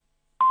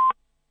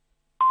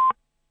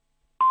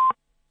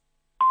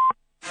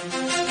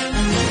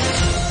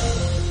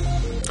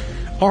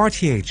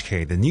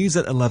RTHK, the news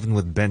at 11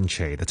 with Ben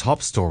Che, the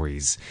top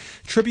stories.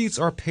 Tributes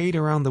are paid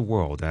around the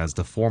world as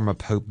the former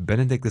Pope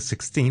Benedict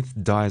XVI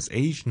dies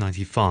aged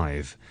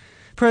 95.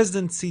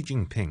 President Xi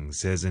Jinping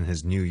says in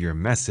his New Year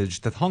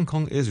message that Hong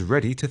Kong is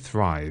ready to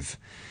thrive.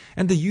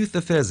 And the Youth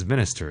Affairs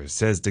Minister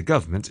says the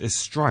government is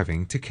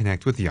striving to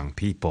connect with young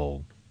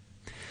people.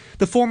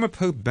 The former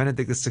Pope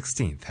Benedict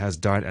XVI has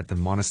died at the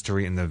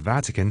monastery in the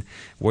Vatican,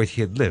 where he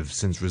had lived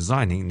since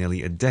resigning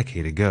nearly a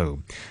decade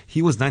ago.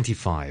 He was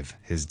 95.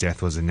 His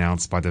death was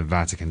announced by the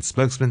Vatican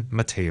spokesman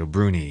Matteo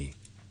Bruni.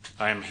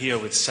 I am here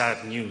with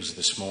sad news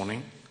this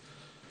morning,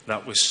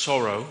 that with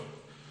sorrow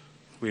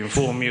we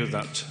inform you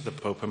that the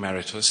Pope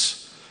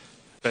Emeritus,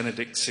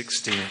 Benedict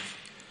XVI,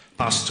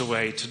 passed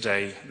away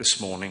today,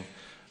 this morning,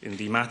 in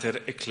the Mater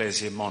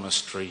Ecclesiae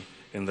Monastery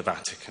in the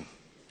Vatican.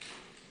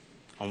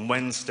 On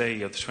Wednesday,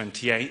 the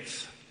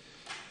 28th,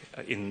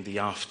 in the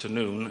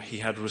afternoon, he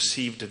had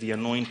received the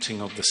anointing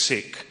of the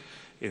sick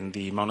in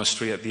the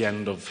monastery at the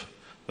end of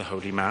the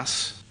Holy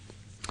Mass.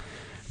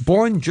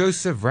 Born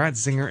Joseph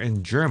Ratzinger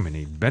in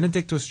Germany,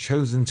 Benedict was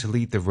chosen to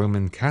lead the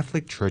Roman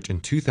Catholic Church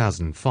in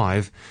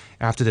 2005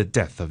 after the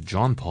death of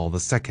John Paul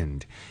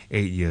II.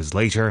 8 years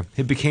later,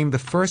 he became the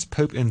first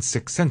pope in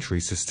 6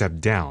 centuries to step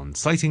down,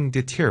 citing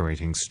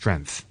deteriorating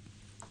strength.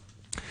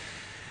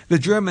 The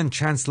German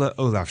Chancellor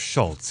Olaf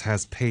Scholz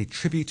has paid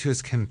tribute to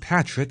his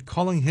compatriot,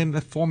 calling him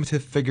a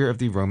formative figure of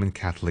the Roman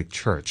Catholic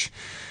Church.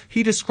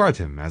 He described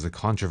him as a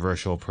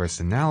controversial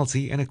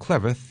personality and a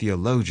clever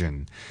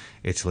theologian.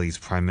 Italy's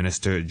Prime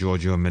Minister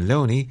Giorgia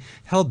Meloni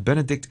hailed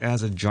Benedict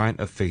as a giant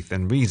of faith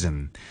and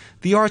reason.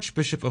 The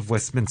Archbishop of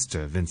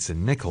Westminster, Vincent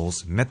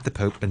Nichols, met the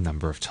Pope a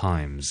number of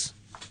times.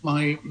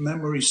 My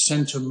memories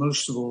centre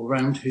most of all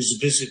around his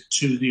visit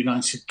to the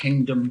United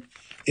Kingdom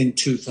in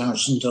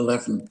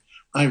 2011.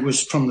 I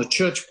was, from the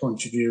church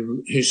point of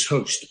view, his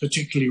host,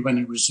 particularly when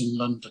he was in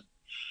London.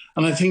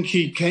 And I think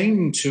he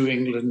came to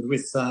England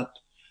with that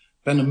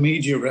kind of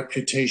media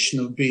reputation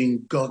of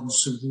being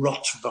God's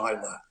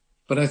Rottweiler.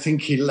 But I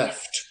think he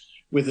left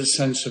with a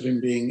sense of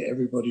him being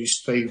everybody's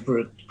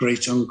favourite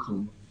great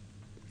uncle.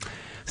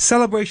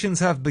 Celebrations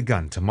have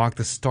begun to mark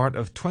the start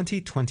of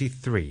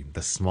 2023.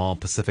 The small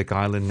Pacific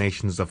Island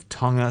nations of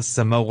Tonga,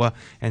 Samoa,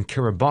 and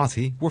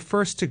Kiribati were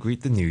first to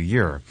greet the new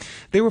year.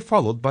 They were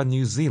followed by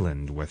New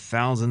Zealand, where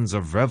thousands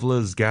of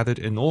revelers gathered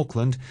in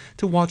Auckland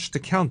to watch the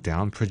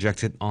countdown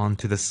projected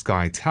onto the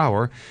Sky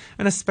Tower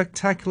and a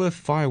spectacular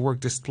firework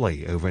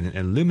display over an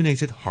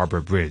illuminated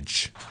harbour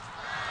bridge.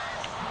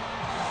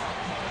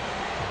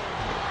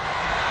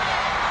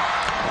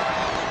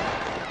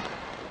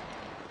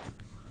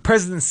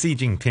 President Xi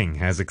Jinping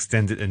has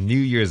extended a New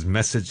Year's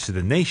message to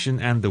the nation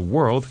and the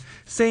world,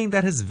 saying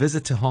that his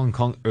visit to Hong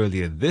Kong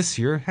earlier this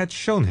year had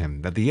shown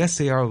him that the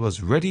SAR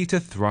was ready to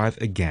thrive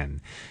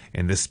again.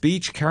 In the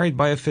speech carried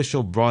by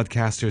official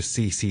broadcaster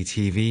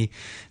CCTV,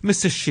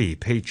 Mr. Xi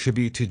paid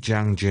tribute to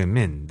Jiang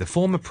Zemin, the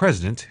former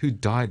president who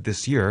died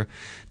this year,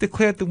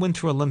 declared the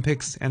Winter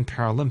Olympics and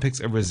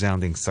Paralympics a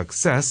resounding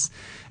success,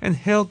 and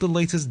hailed the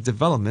latest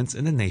developments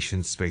in the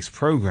nation's space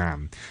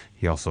program.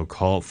 He also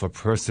called for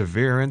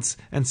perseverance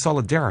and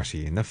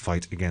solidarity in the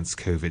fight against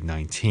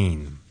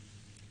COVID-19.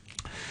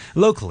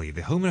 Locally,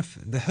 the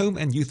Home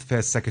and Youth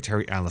Affairs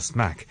Secretary Alice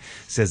Mak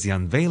says the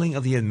unveiling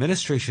of the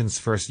administration's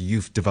first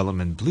youth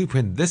development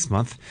blueprint this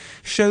month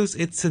shows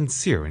it's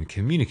sincere in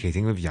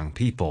communicating with young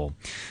people.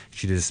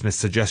 She dismissed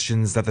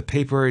suggestions that the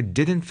paper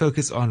didn't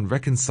focus on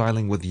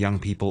reconciling with young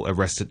people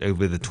arrested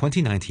over the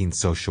 2019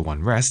 social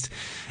unrest,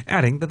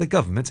 adding that the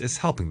government is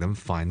helping them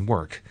find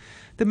work.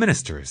 The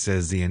minister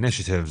says the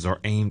initiatives are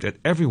aimed at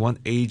everyone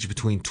aged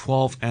between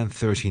 12 and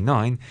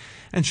 39,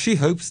 and she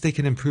hopes they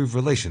can improve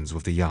relations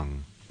with the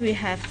young. We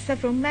have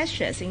several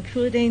measures,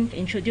 including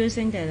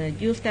introducing the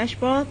youth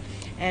dashboard,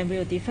 and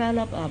we'll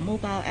develop a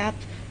mobile app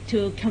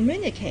to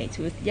communicate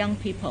with young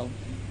people.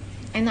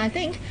 And I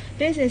think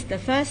this is the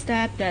first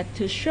step that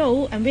to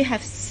show, and we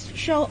have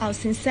shown our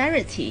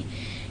sincerity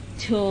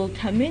to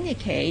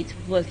communicate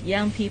with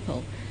young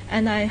people.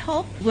 And I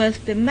hope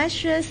with the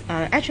measures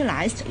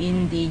actualized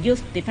in the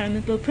Youth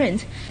Development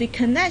Blueprint, the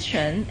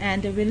connection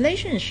and the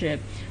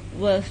relationship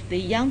with the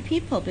young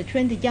people,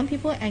 between the young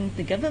people and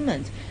the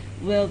government,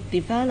 will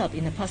develop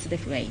in a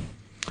positive way.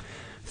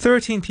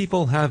 13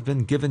 people have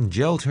been given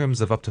jail terms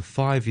of up to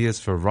 5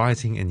 years for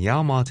rioting in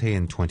Yau Ma Tei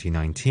in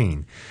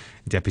 2019.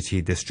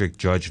 Deputy District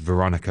Judge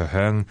Veronica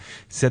Heung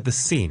said the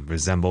scene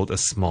resembled a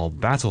small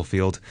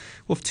battlefield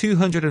with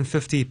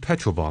 250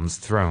 petrol bombs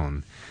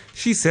thrown.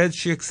 She said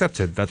she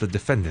accepted that the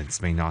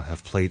defendants may not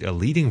have played a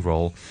leading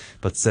role,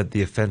 but said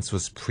the offense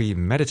was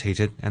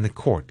premeditated and the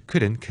court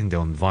couldn't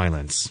condone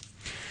violence.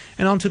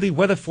 And on to the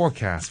weather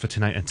forecast for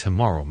tonight and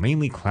tomorrow.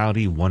 Mainly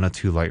cloudy, 1 or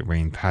 2 light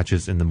rain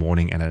patches in the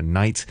morning and at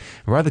night.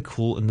 Rather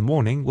cool in the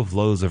morning with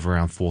lows of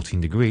around 14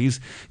 degrees.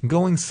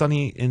 Going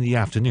sunny in the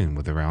afternoon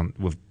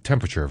with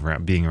temperature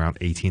being around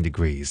 18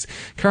 degrees.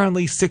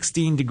 Currently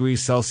 16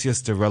 degrees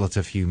Celsius, the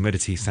relative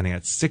humidity standing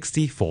at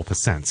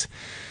 64%.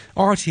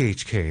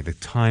 RTHK, the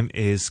time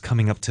is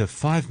coming up to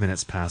 5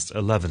 minutes past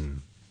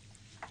 11.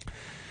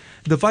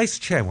 The vice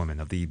chairwoman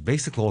of the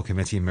Basic Law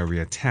Committee,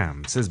 Maria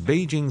Tam, says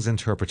Beijing's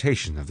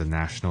interpretation of the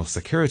national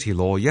security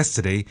law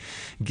yesterday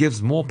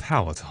gives more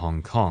power to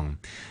Hong Kong.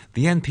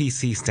 The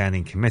NPC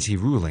Standing Committee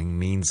ruling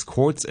means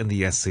courts in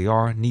the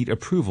SAR need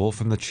approval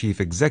from the chief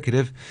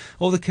executive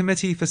or the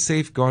Committee for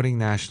Safeguarding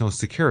National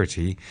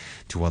Security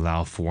to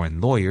allow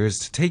foreign lawyers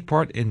to take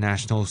part in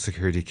national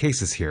security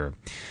cases here.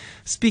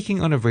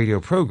 Speaking on a radio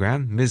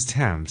program, Ms.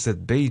 Tam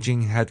said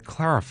Beijing had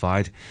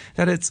clarified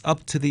that it's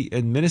up to the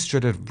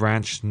administrative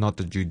branch, not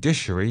the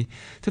judiciary,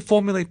 to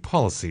formulate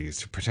policies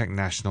to protect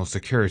national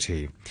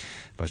security.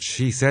 But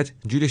she said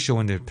judicial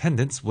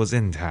independence was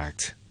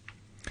intact.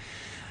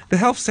 The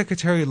Health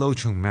Secretary Lo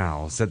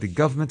Chung-Mao said the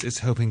government is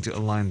hoping to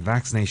align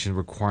vaccination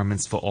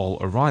requirements for all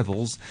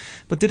arrivals,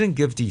 but didn't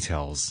give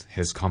details.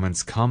 His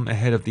comments come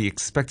ahead of the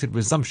expected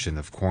resumption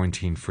of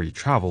quarantine-free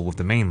travel with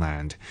the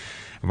mainland.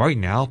 Right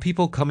now,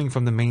 people coming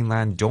from the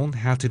mainland don't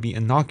have to be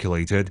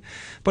inoculated,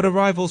 but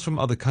arrivals from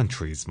other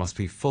countries must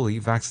be fully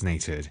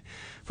vaccinated.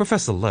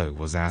 Professor Lo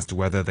was asked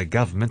whether the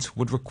government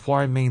would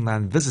require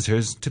mainland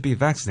visitors to be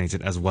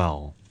vaccinated as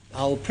well.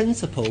 Our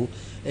principle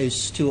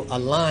is to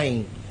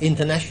align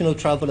international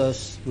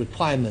travelers'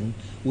 requirement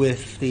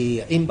with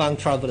the inbound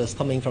travelers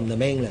coming from the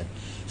mainland.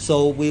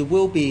 So we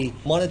will be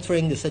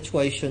monitoring the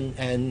situation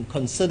and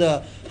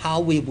consider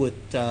how we would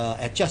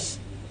adjust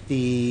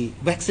the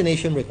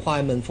vaccination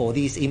requirement for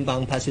these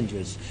inbound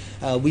passengers.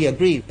 We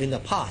agree in the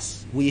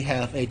past we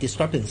have a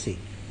discrepancy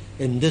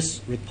in this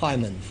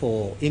requirement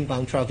for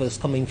inbound travelers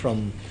coming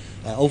from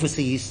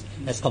overseas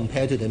as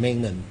compared to the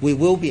mainland. We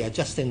will be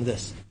adjusting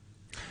this.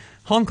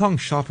 Hong Kong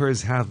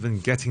shoppers have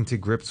been getting to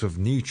grips with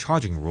new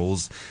charging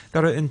rules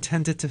that are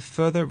intended to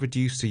further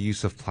reduce the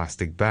use of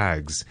plastic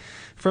bags.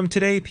 From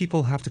today,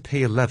 people have to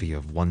pay a levy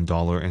of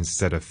 $1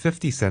 instead of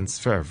 50 cents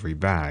for every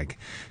bag.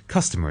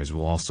 Customers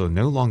will also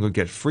no longer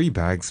get free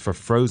bags for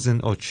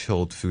frozen or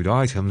chilled food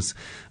items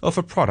or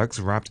for products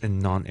wrapped in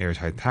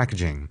non-airtight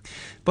packaging.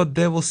 But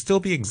there will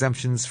still be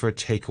exemptions for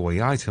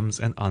takeaway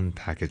items and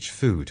unpackaged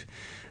food.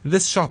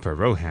 This shopper,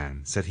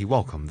 Rohan, said he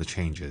welcomed the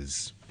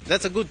changes.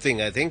 That's a good thing,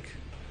 I think.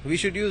 We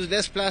should use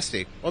less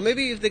plastic. Or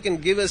maybe if they can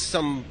give us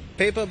some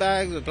paper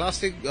bags or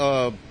plastic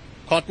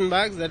cotton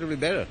bags, that would be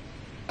better.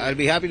 I'll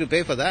be happy to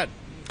pay for that.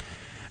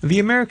 The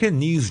American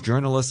news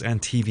journalist and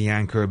TV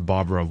anchor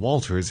Barbara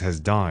Walters has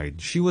died.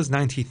 She was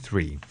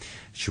 93.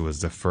 She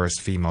was the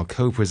first female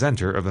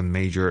co-presenter of a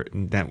major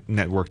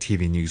network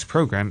TV news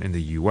program in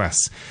the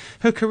U.S.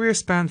 Her career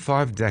spanned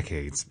 5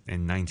 decades.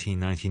 In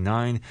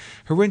 1999,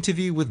 her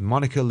interview with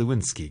Monica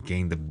Lewinsky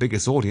gained the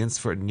biggest audience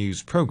for a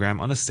news program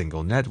on a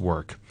single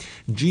network.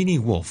 Jeannie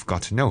Wolf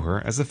got to know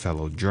her as a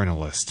fellow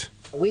journalist.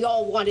 We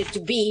all wanted to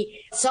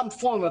be some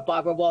form of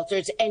Barbara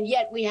Walters, and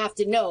yet we have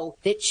to know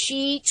that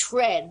she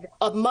tread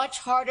a much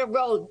harder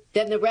road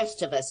than the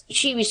rest of us.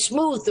 She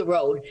smoothed the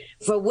road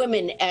for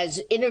women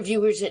as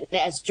interviewers and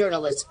as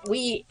journalists.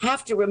 We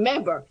have to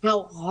remember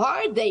how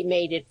hard they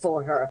made it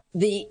for her.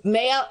 The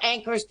male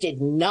anchors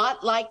did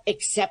not like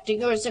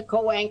accepting her as a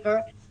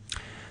co-anchor.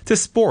 To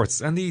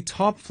sports, and the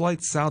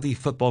top-flight Saudi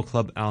football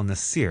club Al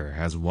Nassr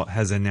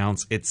has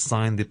announced it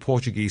signed the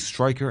Portuguese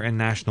striker and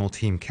national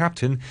team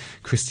captain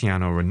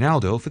Cristiano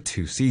Ronaldo for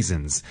 2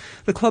 seasons.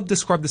 The club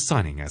described the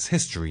signing as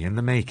history in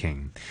the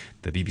making.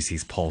 The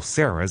BBC's Paul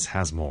Serras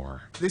has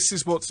more. This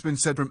is what's been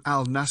said from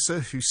Al Nassr,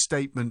 whose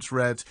statement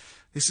read,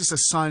 "This is a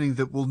signing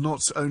that will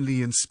not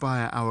only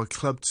inspire our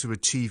club to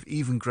achieve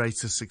even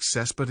greater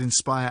success, but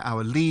inspire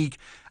our league,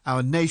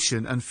 our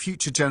nation and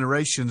future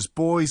generations,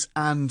 boys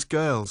and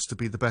girls, to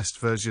be the best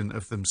version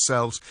of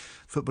themselves.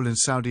 Football in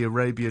Saudi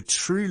Arabia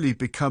truly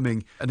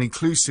becoming an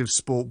inclusive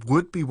sport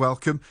would be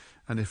welcome.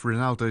 And if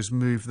Ronaldo's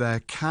move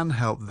there can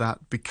help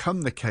that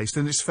become the case,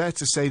 then it's fair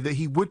to say that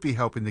he would be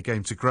helping the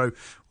game to grow,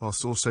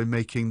 whilst also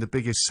making the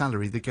biggest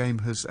salary the game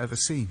has ever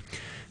seen."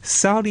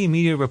 Saudi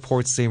media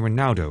reports say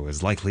Ronaldo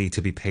is likely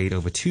to be paid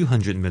over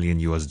 $200 million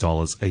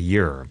a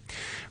year.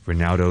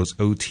 Ronaldo's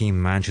old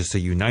team Manchester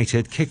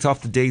United kicked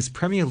off the day's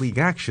Premier League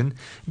action,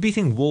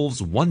 beating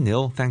Wolves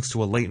 1-0 thanks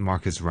to a late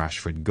Marcus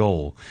Rashford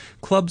goal.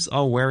 Clubs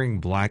are wearing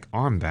black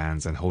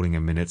armbands and holding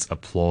a minute's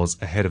applause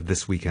ahead of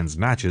this weekend's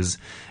matches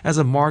as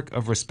a mark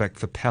of respect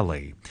for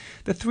Pelé.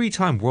 The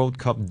 3-time World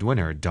Cup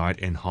winner died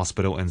in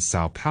hospital in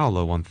Sao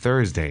Paulo on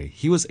Thursday.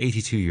 He was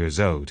 82 years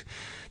old.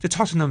 The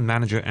Tottenham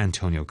manager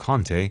Antonio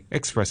Conte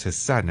expressed his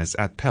sadness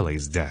at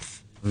Pelé's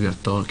death. We are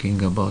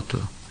talking about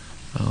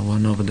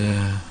one of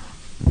the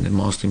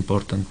most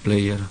important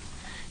player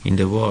in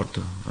the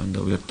world, and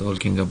we are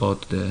talking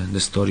about the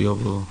story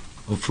of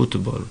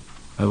football.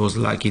 I was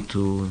lucky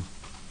to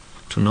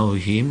know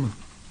him,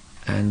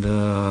 and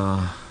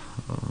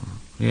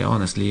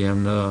honestly,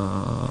 and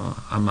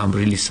I'm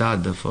really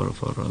sad for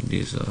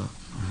this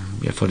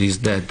for his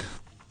death.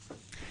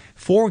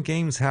 4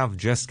 games have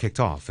just kicked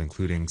off,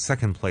 including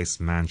second-place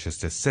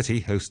Manchester City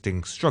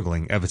hosting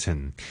struggling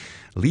Everton.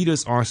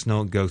 Leaders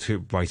Arsenal go to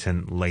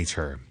Brighton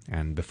later.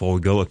 And before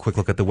we go, a quick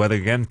look at the weather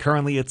again.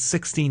 Currently it's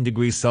 16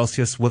 degrees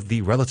Celsius with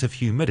the relative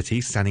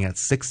humidity standing at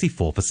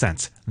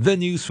 64%. The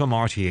news from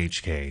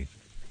RTHK.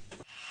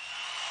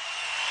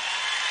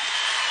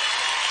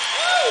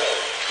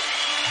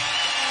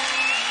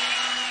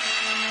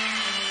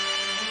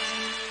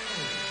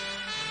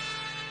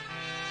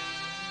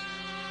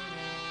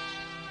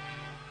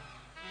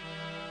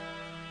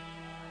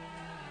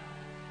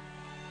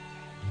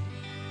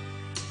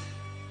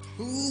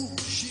 Ooh,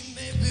 she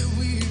may be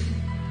weird.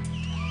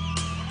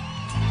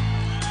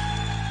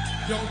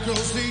 Young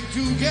girls, they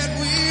do get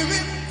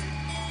weary.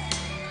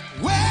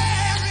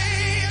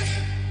 Wearing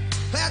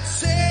that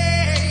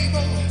same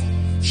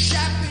old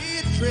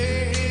shabby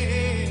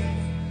dress.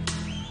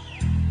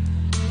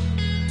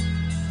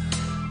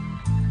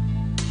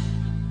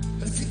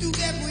 But if you do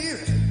get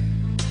weary,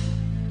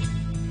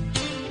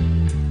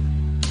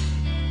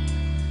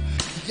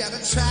 you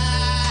gotta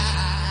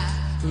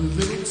try a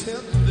little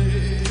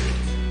tenderness.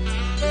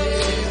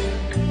 Yeah.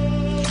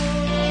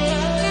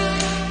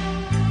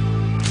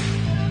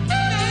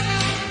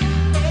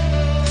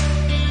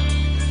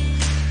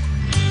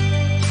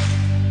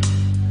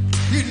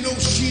 You know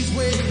she's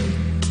waiting,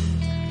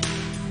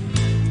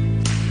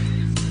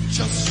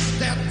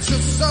 just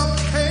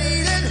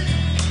anticipating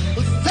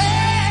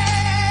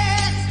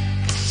that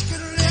she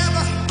could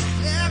never,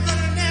 never,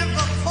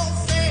 never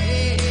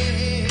fulfill.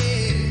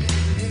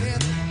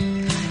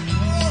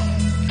 Oh,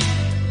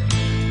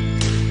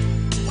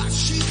 while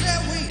she's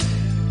there waiting,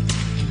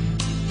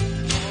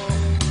 oh,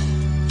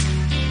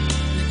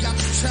 you got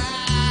to try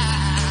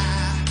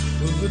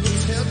a little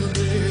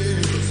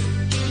tenderness.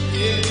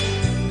 Yeah.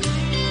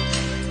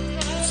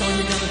 So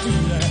you gotta do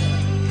that.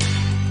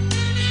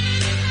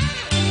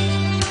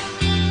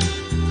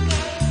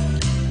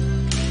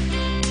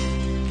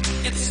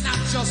 It's not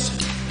just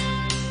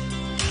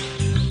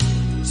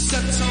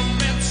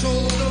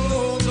sentimental,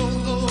 no.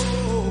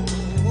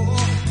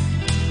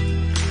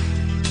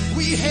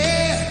 We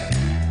have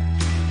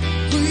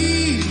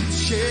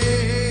cliche.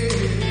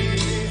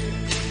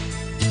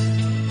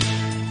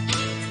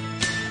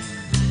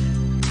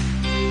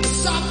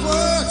 Soft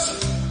words.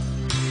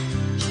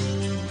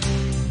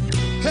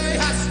 Hey, I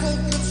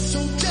spoken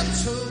so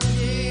gentle,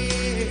 yeah.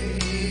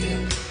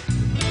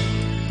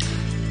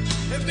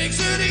 It makes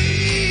it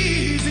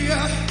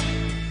easier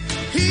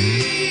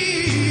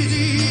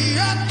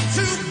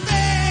to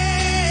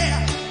bear.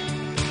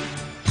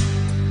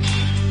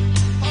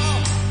 Oh,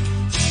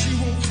 she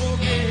won't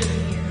forget it.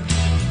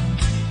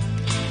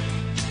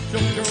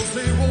 Young girls,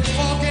 they won't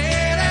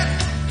forget it.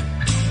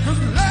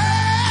 'Cause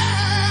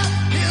love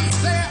is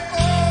their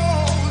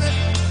only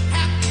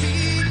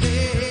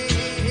happiness.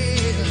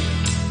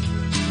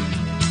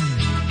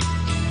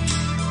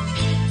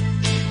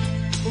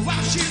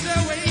 While she's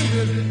there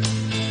waiting,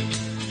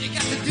 you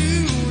got to do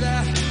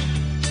that.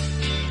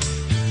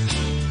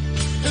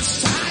 Just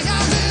try a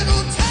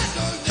little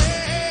tenderness.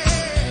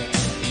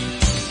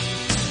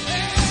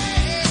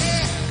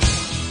 Yeah.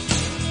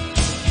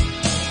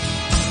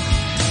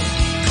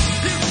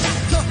 You got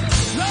to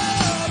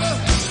love her,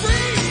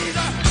 breathe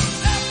her,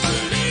 and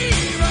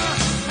believe her.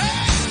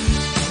 Hey,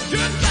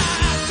 you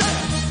got to,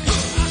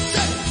 I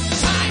said,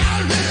 try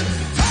a little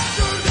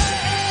tenderness.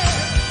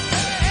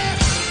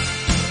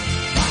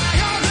 Try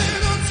a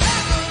little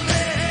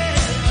tenderness.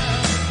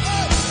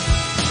 Oh,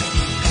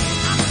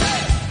 I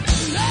said,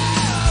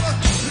 love her,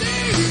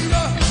 leave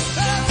her,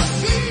 and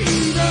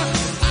believe her.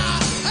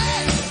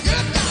 Hey, you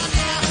got to,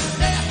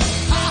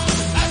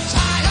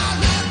 try a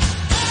little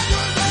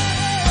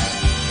tenderness.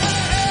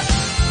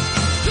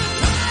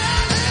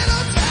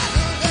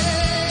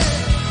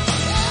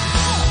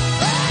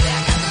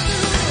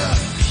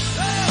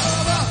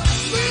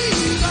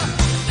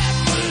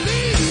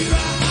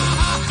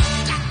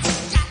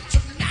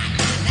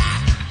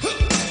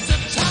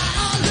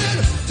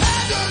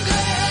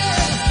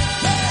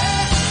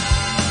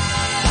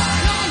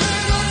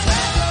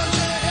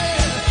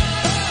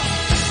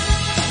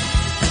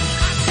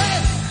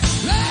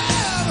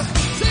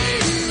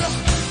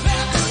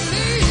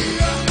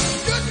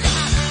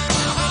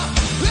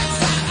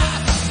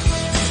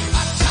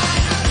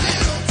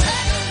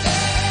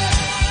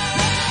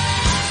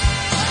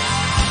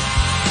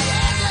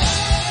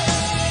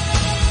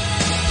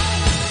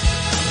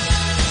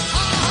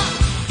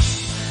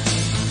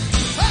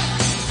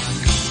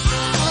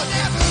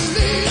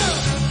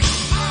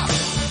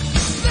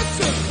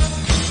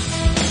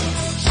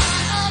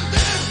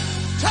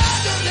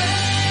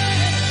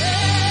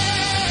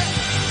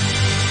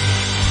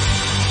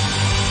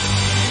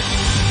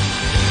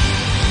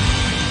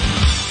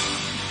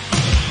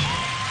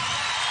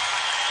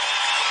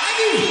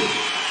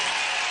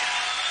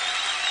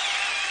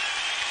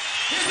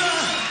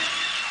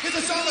 Here's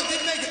a song that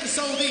didn't make it to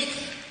Soul Deep,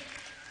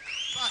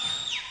 but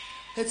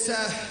it's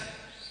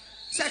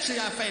actually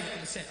our favorite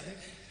in the set, I think.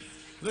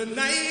 The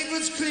night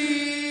was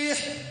clear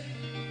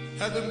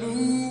and the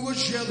moon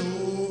was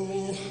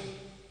yellow,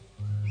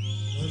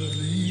 and the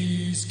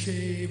leaves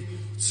came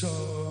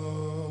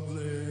tall.